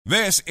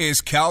This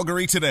is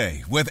Calgary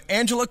Today with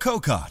Angela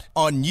Kokott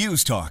on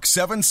News Talk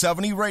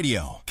 770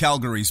 Radio,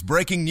 Calgary's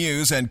breaking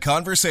news and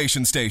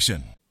conversation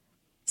station.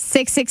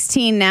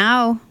 6:16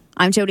 now.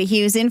 I'm Jodi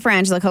Hughes in for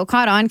Angela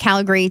Kokott on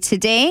Calgary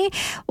Today.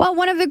 Well,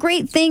 one of the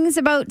great things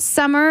about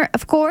summer,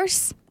 of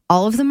course,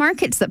 all of the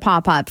markets that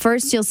pop up.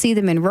 First, you'll see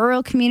them in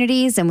rural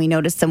communities, and we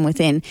notice them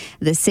within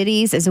the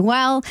cities as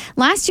well.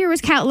 Last year,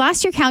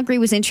 Calgary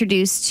was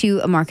introduced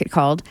to a market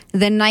called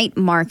the Night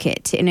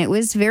Market, and it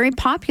was very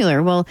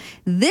popular. Well,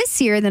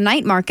 this year, the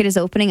Night Market is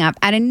opening up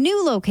at a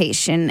new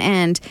location,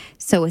 and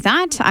so with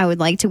that, I would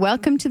like to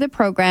welcome to the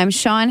program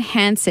Shawn,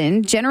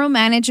 Hanson, General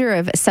Manager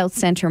of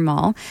Southcentre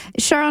Mall.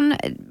 Shawn,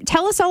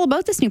 tell us all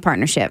about this new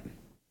partnership.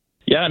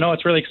 Yeah, no,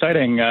 it's really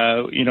exciting.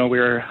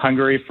 We're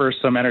hungry for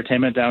some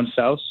entertainment down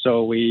south,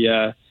 so we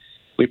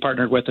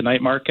partnered with the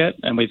Night Market,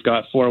 and we've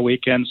got 4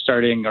 weekends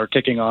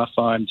kicking off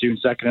on June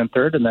 2nd and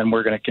 3rd, and then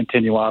we're going to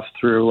continue off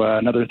through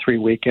another 3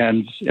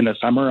 weekends in the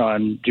summer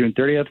on June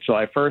 30th,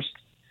 July 1st,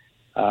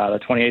 the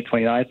 28th,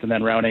 29th, and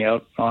then rounding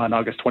out on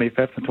August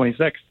 25th and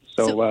 26th.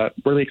 So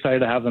really excited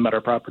to have them at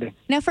our property.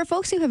 Now, for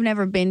folks who have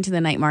never been to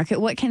the Night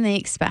Market, what can they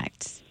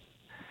expect?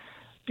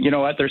 You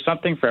know what? There's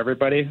something for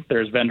everybody.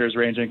 There's vendors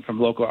ranging from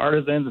local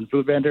artisans and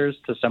food vendors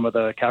to some of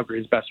the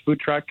Calgary's best food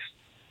trucks.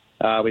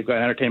 We've got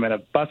entertainment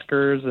of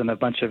buskers and a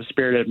bunch of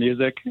spirited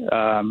music.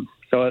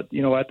 So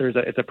you know what?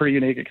 It's a pretty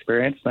unique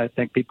experience, and I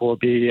think people will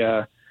be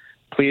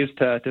pleased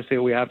to see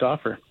what we have to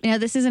offer. Now,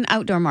 this is an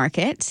outdoor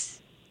market.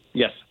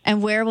 Yes.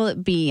 And where will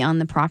it be on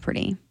the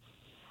property?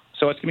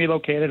 So it's going to be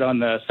located on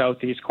the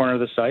southeast corner of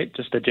the site,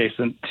 just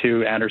adjacent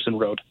to Anderson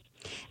Road.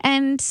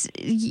 And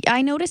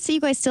I noticed that you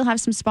guys still have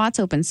some spots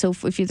open. So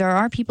if there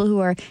are people who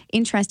are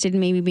interested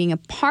in maybe being a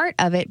part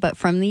of it, but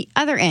from the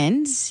other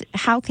end,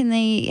 how can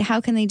they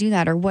do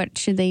that? Or what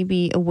should they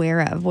be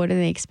aware of? What are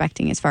they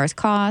expecting as far as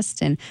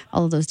cost and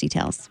all of those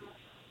details?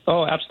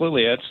 Oh,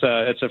 absolutely. It's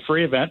a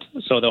free event,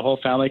 so the whole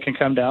family can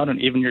come down, and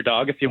even your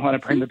dog, if you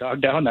want to bring the dog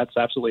down, that's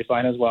absolutely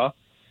fine as well.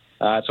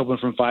 It's open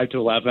from 5 to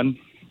 11.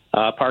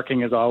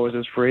 Parking is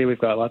free. We've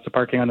got lots of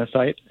parking on the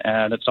site,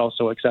 and it's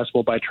also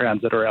accessible by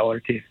transit or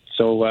LRT.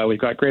 So we've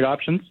got great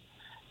options,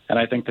 and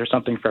I think there's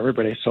something for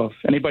everybody. So if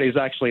anybody's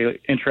actually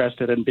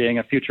interested in being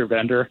a future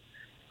vendor,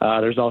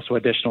 there's also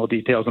additional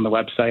details on the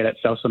website at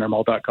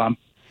southcentremall.com.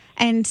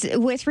 And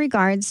with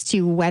regards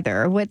to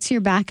weather, what's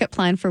your backup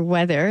plan for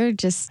weather?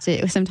 Just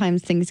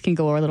sometimes things can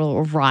go a little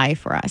awry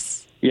for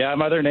us. Yeah,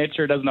 Mother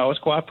Nature doesn't always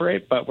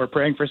cooperate, but we're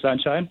praying for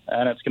sunshine,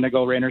 and it's going to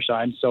go rain or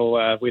shine.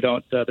 So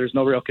there's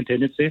no real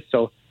contingency.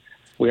 So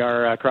we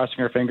are crossing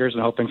our fingers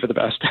and hoping for the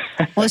best.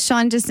 Well,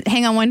 Shawn, just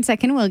hang on 1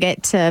 second. We'll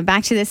get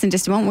back to this in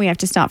just a moment. We have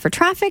to stop for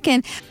traffic.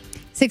 And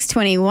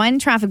 6:21,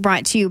 traffic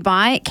brought to you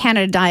by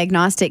Canada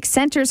Diagnostic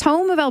Centres,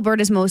 home of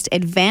Alberta's most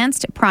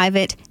advanced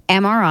private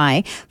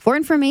MRI. For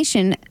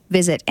information,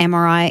 visit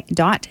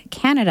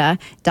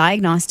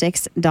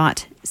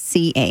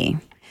mri.canadadiagnostics.ca.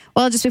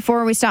 Well, just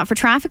before we stop for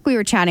traffic, we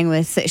were chatting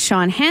with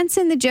Shawn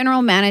Hanson, the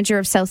General Manager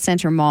of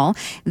Southcentre Mall.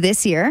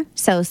 This year,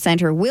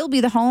 Southcentre will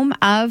be the home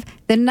of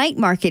the Night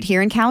Market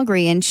here in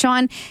Calgary. And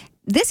Shawn,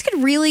 this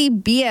could really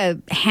be a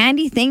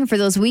handy thing for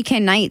those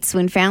weekend nights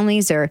when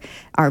families are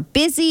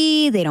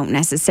busy. They don't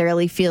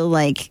necessarily feel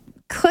like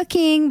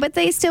cooking, but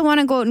they still want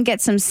to go out and get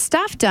some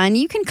stuff done.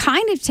 You can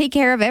kind of take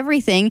care of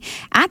everything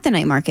at the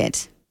Night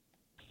Market.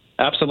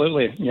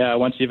 Absolutely. Yeah,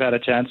 once you've had a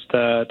chance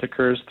to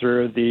cruise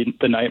through the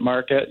Night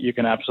Market, you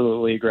can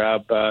absolutely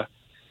grab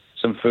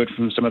some food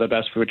from some of the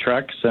best food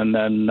trucks, and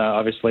then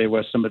obviously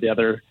with some of the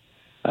other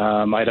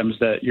items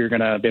that you're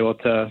going to be able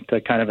to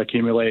kind of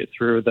accumulate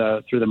through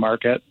the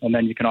market. And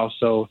then you can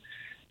also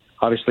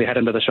obviously head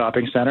into the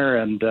shopping center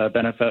and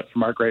benefit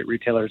from our great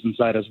retailers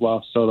inside as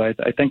well. So I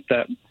think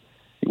that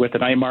with the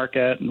Night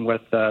Market and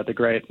with the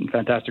great and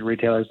fantastic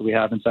retailers that we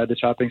have inside the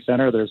shopping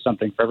center, there's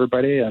something for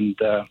everybody, and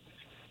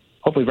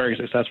hopefully very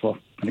successful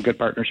and a good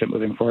partnership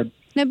moving forward.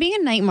 Now, being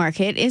a night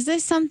market, is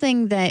this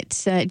something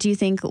that do you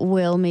think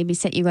will maybe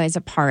set you guys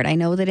apart? I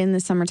know that in the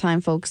summertime,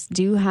 folks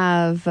do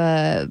have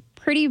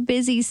pretty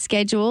busy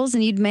schedules,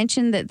 and you'd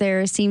mentioned that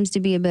there seems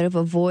to be a bit of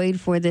a void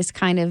for this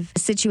kind of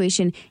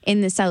situation in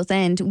the South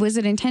End. Was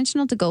it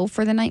intentional to go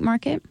for the night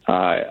market?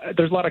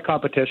 There's a lot of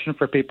competition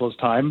for people's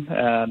time,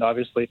 and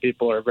obviously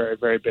people are very,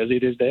 very busy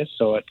these days,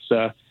 so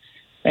it's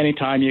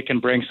anytime you can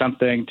bring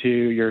something to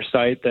your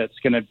site that's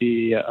going to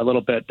be a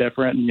little bit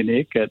different and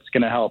unique, it's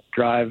going to help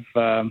drive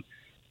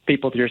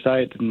people to your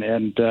site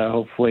and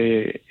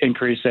hopefully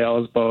increase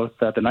sales both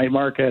at the Night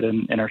Market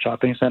and in our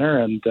shopping center.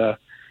 And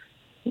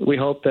we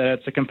hope that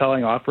it's a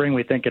compelling offering.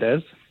 We think it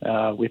is.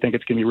 We think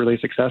it's going to be really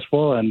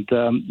successful. And,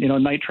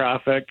 night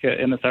traffic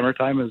in the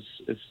summertime is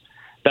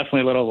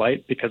definitely a little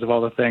light because of all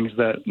the things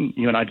that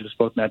you and I just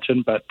both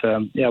mentioned. But,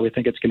 we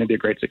think it's going to be a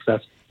great success.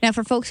 Now,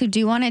 for folks who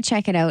do want to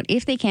check it out,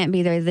 if they can't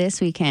be there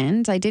this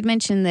weekend, I did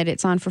mention that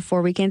it's on for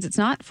 4 weekends. It's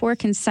not 4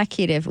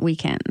 consecutive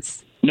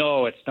weekends.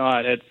 No, it's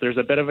not. There's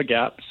a bit of a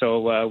gap.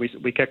 So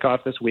we kick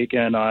off this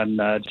weekend on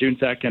June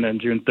 2nd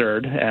and June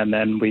 3rd. And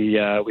then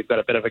we've got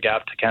a bit of a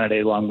gap to Canada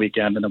Day long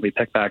weekend. And then we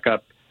pick back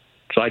up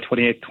July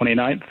 28th,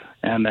 29th,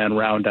 and then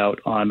round out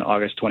on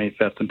August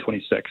 25th and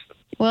 26th.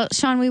 Well,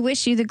 Shawn, we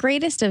wish you the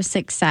greatest of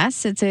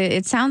success.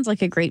 It sounds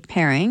like a great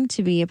pairing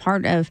to be a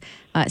part of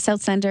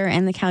Southcentre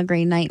and the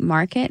Calgary Night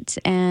Market.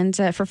 And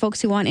for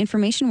folks who want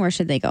information, where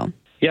should they go?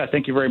 Yeah,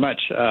 thank you very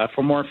much.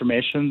 For more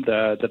information,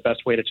 the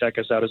best way to check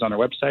us out is on our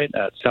website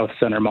at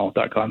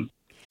southcentremall.com.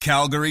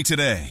 Calgary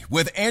Today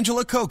with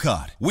Angela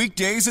Kokott.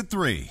 Weekdays at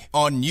 3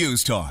 on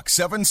News Talk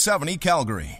 770 Calgary.